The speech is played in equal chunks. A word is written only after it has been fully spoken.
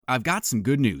I've got some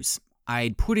good news.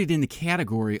 I'd put it in the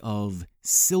category of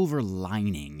silver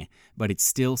lining, but it's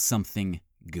still something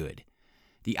good.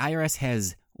 The IRS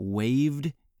has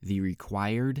waived the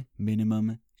required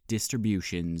minimum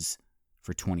distributions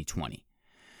for 2020.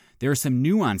 There are some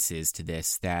nuances to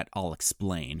this that I'll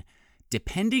explain.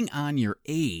 Depending on your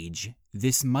age,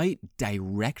 this might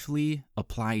directly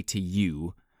apply to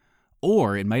you,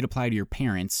 or it might apply to your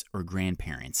parents or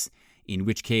grandparents, in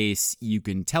which case you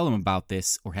can tell them about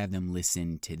this or have them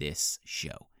listen to this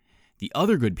show. The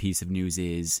other good piece of news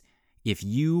is if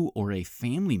you or a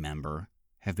family member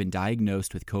have been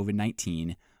diagnosed with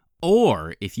COVID-19,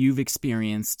 or if you've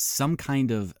experienced some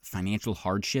kind of financial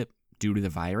hardship due to the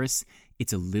virus,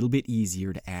 it's a little bit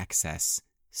easier to access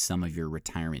some of your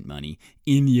retirement money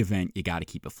in the event you got to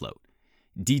keep afloat.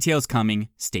 Details coming.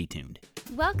 Stay tuned.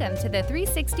 Welcome to the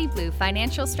 360 Blue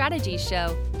Financial Strategies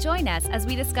Show. Join us as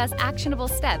we discuss actionable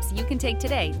steps you can take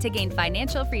today to gain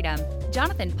financial freedom.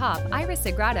 Jonathan Popp, Iris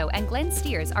Sagrado, and Glenn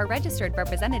Steers are registered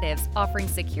representatives offering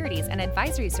securities and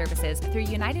advisory services through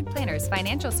United Planners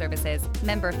Financial Services,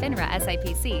 member FINRA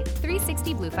SIPC.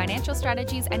 360 Blue Financial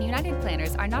Strategies and United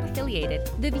Planners are not affiliated.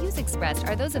 The views expressed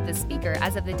are those of the speaker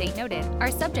as of the date noted,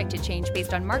 are subject to change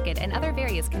based on market and other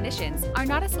various conditions, are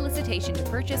not a solicitation to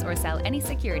purchase or sell any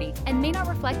security, and may not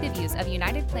reflect the views of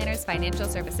United Planners Financial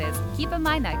Services. Keep in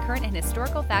mind that current and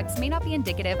historical facts may not be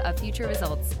indicative of future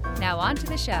results. Now on to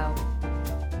the show.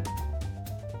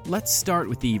 Let's start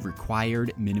with the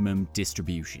required minimum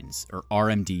distributions, or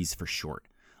RMDs for short.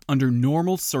 Under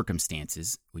normal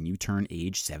circumstances, when you turn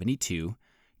age 72,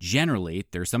 generally,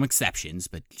 there are some exceptions,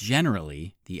 but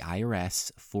generally, the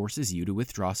IRS forces you to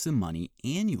withdraw some money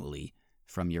annually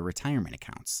from your retirement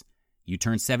accounts. You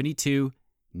turn 72,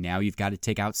 now you've got to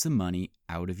take out some money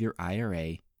out of your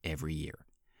IRA every year.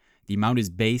 The amount is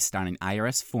based on an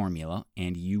IRS formula,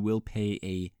 and you will pay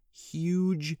a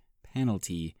huge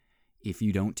penalty if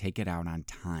you don't take it out on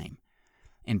time.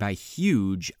 And by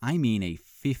huge, I mean a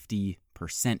 50%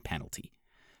 penalty.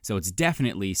 So it's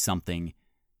definitely something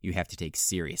you have to take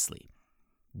seriously.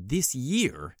 This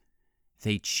year,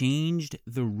 they changed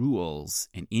the rules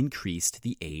and increased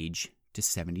the age to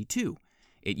 72.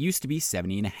 It used to be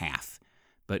 70 and a half,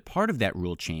 but part of that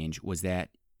rule change was that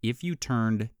if you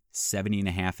turned 70 and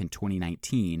a half in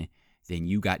 2019, then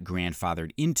you got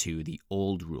grandfathered into the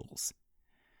old rules.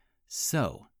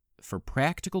 So, for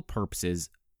practical purposes,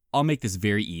 I'll make this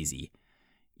very easy.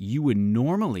 You would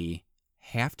normally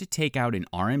have to take out an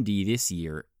RMD this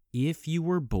year if you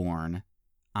were born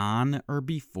on or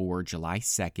before July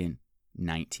 2nd,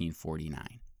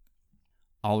 1949.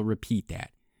 I'll repeat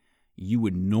that. You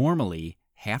would normally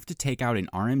have to take out an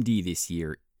RMD this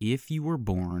year if you were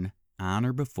born on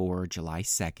or before July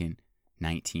 2nd,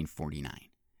 1949.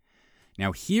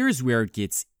 Now, here's where it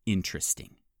gets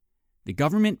interesting. The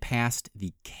government passed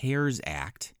the CARES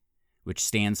Act, which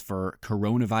stands for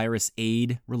Coronavirus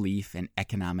Aid, Relief, and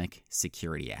Economic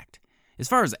Security Act. As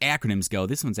far as acronyms go,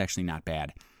 this one's actually not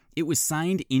bad. It was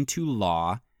signed into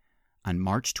law on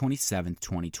March 27th,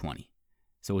 2020,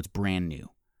 so it's brand new.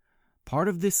 Part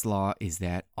of this law is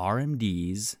that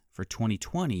RMDs for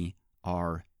 2020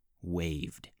 are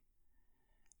waived.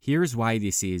 Here's why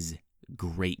this is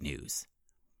great news.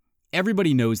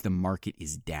 Everybody knows the market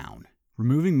is down.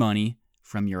 Removing money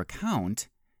from your account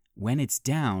when it's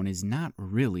down is not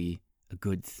really a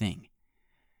good thing.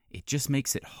 It just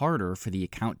makes it harder for the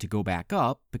account to go back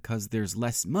up because there's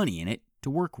less money in it to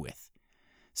work with.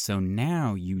 So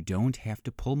now you don't have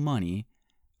to pull money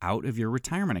out of your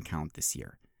retirement account this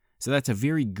year. So that's a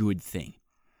very good thing.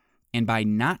 And by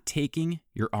not taking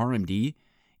your RMD,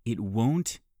 it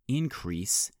won't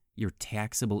increase your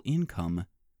taxable income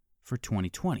for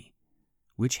 2020,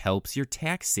 which helps your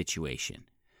tax situation.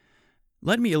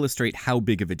 Let me illustrate how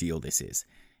big of a deal this is.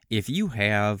 If you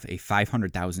have a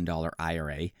 $500,000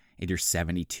 IRA and you're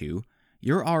 72,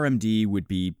 your RMD would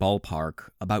be ballpark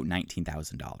about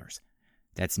 $19,000.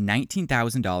 That's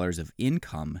 $19,000 of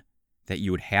income that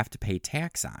you would have to pay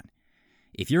tax on.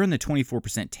 If you're in the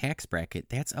 24% tax bracket,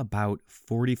 that's about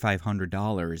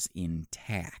 $4,500 in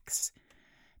tax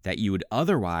that you would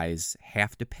otherwise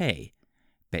have to pay,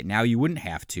 but now you wouldn't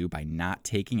have to by not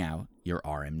taking out your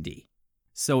RMD.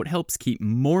 So it helps keep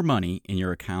more money in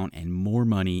your account and more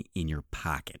money in your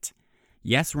pocket.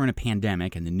 Yes, we're in a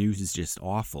pandemic and the news is just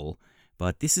awful,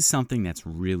 but this is something that's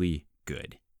really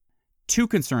good. Two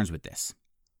concerns with this.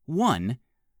 One,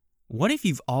 what if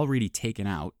you've already taken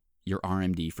out your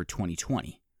RMD for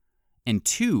 2020? And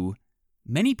two,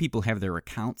 many people have their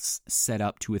accounts set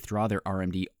up to withdraw their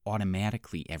RMD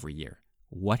automatically every year.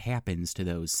 What happens to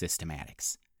those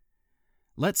systematics?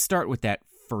 Let's start with that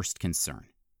first concern.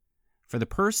 For the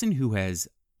person who has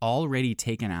already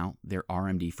taken out their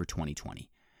RMD for 2020.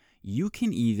 You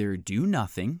can either do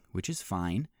nothing, which is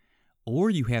fine, or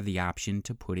you have the option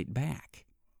to put it back.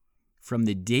 From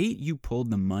the date you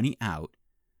pulled the money out,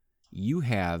 you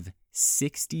have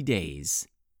 60 days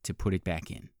to put it back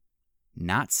in.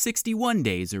 Not 61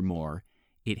 days or more.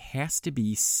 It has to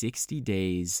be 60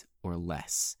 days or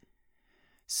less.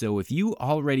 So if you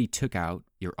already took out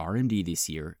your RMD this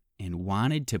year and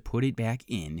wanted to put it back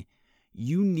in,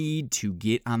 you need to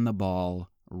get on the ball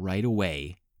right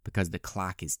away because the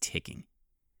clock is ticking.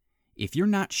 If you're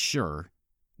not sure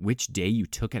which day you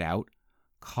took it out,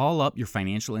 call up your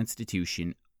financial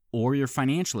institution or your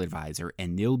financial advisor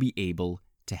and they'll be able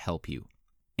to help you.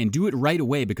 And do it right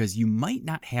away because you might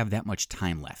not have that much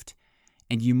time left.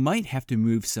 And you might have to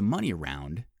move some money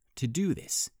around to do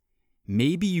this.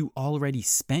 Maybe you already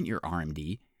spent your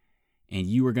RMD and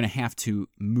you are going to have to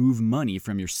move money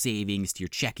from your savings to your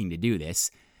checking to do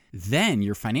this. Then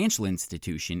your financial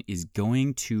institution is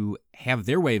going to have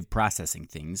their way of processing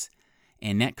things.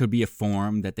 And that could be a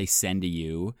form that they send to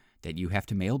you that you have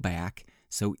to mail back.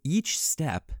 So each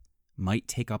step might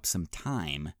take up some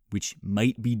time, which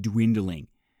might be dwindling.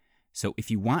 So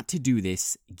if you want to do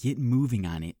this, get moving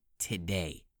on it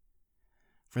today.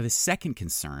 For the second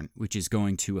concern, which is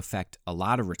going to affect a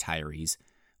lot of retirees,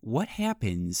 what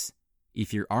happens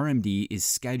if your RMD is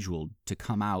scheduled to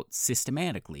come out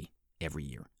systematically every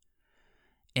year?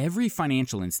 Every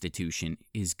financial institution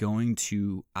is going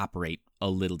to operate a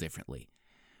little differently.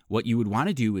 What you would want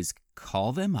to do is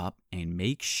call them up and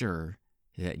make sure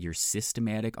that your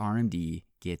systematic RMD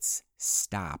gets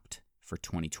stopped for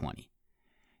 2020.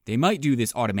 They might do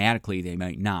this automatically, they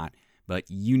might not, but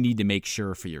you need to make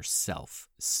sure for yourself,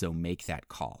 so make that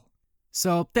call.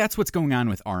 So that's what's going on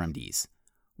with RMDs.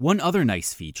 One other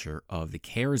nice feature of the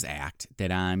CARES Act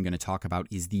that I'm going to talk about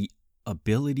is the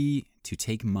ability to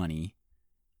take money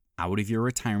out of your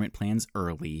retirement plans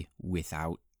early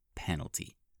without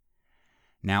penalty.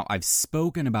 Now, I've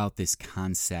spoken about this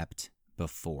concept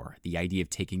before, the idea of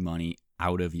taking money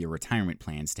out of your retirement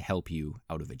plans to help you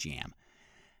out of a jam.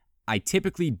 I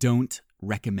typically don't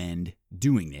recommend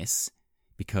doing this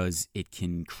because it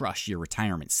can crush your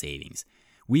retirement savings.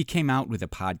 We came out with a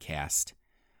podcast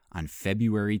on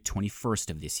February 21st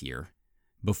of this year,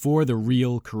 before the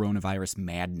real coronavirus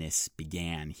madness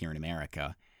began here in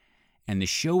America, and the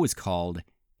show was called,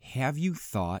 Have You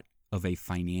Thought of a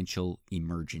Financial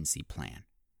Emergency Plan?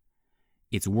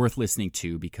 It's worth listening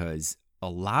to because a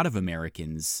lot of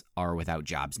Americans are without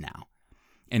jobs now.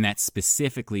 And that's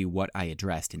specifically what I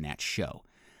addressed in that show.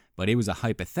 But it was a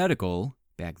hypothetical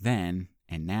back then,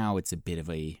 and now it's a bit of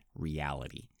a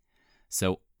reality.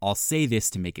 So I'll say this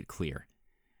to make it clear.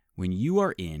 When you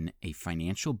are in a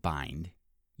financial bind,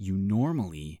 you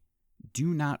normally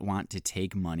do not want to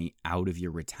take money out of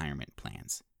your retirement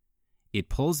plans. It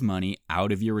pulls money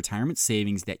out of your retirement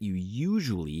savings that you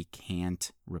usually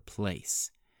can't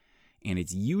replace. And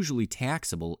it's usually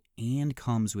taxable and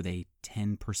comes with a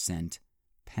 10%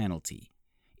 penalty.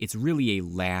 It's really a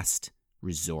last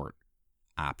resort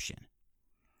option.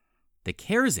 The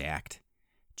CARES Act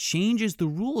changes the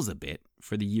rules a bit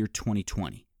for the year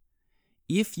 2020.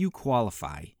 If you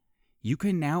qualify, you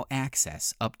can now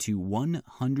access up to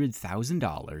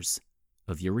 $100,000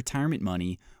 of your retirement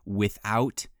money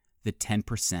without the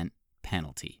 10%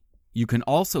 penalty. You can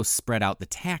also spread out the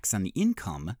tax on the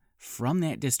income from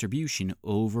that distribution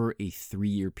over a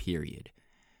 3-year period.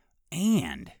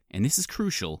 And this is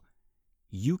crucial,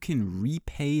 you can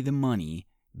repay the money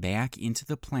back into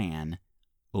the plan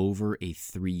over a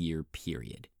 3-year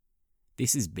period.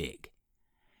 This is big.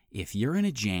 If you're in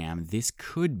a jam, this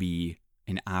could be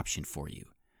an option for you.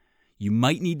 You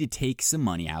might need to take some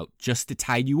money out just to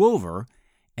tide you over,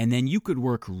 and then you could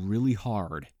work really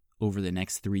hard over the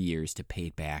next 3 years to pay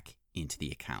it back into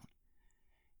the account.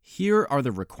 Here are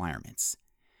the requirements.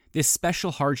 This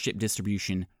special hardship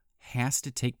distribution has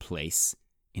to take place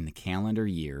in the calendar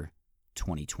year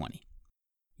 2020.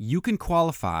 You can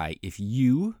qualify if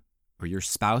you or your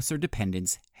spouse or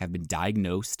dependents have been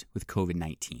diagnosed with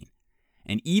COVID-19.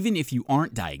 And even if you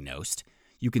aren't diagnosed,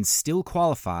 you can still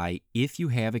qualify if you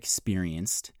have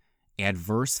experienced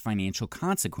adverse financial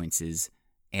consequences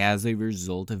as a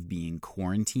result of being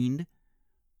quarantined,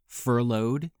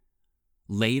 furloughed,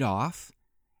 laid off,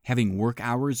 having work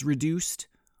hours reduced,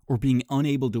 or being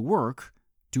unable to work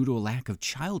due to a lack of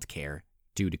childcare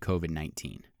due to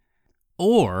COVID-19.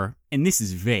 Or, and this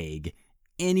is vague,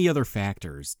 any other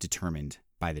factors determined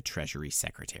by the Treasury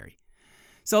Secretary.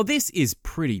 So this is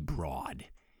pretty broad,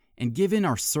 and given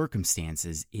our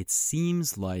circumstances, it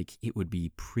seems like it would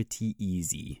be pretty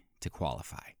easy to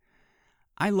qualify.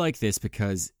 I like this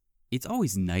because it's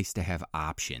always nice to have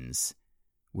options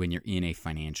when you're in a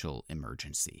financial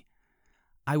emergency.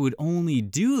 I would only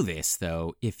do this,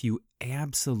 though, if you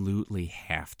absolutely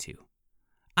have to.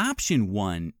 Option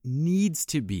 1 needs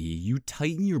to be you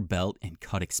tighten your belt and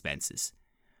cut expenses.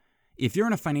 If you're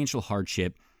in a financial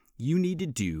hardship, you need to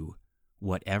do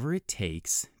whatever it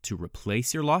takes to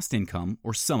replace your lost income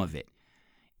or some of it.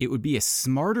 It would be a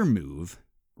smarter move,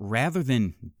 rather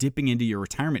than dipping into your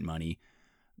retirement money,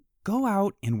 go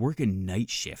out and work a night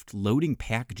shift loading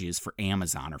packages for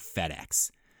Amazon or FedEx.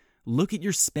 Look at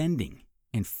your spending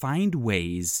and find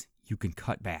ways you can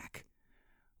cut back.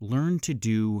 Learn to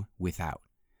do without.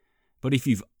 But if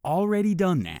you've already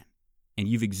done that and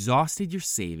you've exhausted your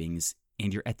savings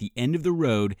and you're at the end of the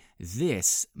road,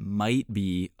 this might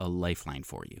be a lifeline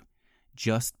for you.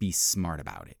 Just be smart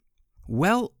about it.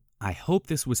 Well, I hope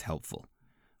this was helpful.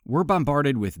 We're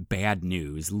bombarded with bad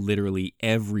news literally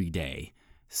every day,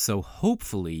 so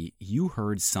hopefully you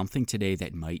heard something today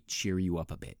that might cheer you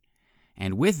up a bit.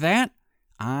 And with that,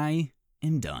 I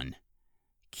am done.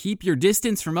 Keep your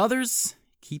distance from others,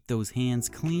 keep those hands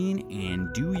clean,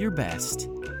 and do your best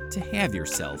to have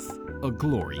yourself a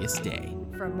glorious day.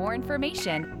 For more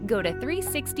information, go to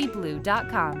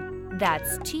 360blue.com.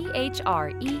 That's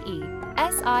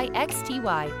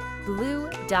THREESIXTY,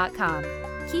 blue.com.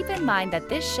 Keep in mind that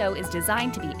this show is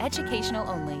designed to be educational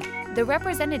only. The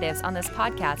representatives on this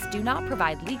podcast do not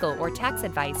provide legal or tax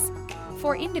advice.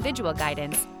 For individual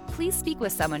guidance, please speak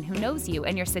with someone who knows you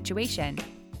and your situation.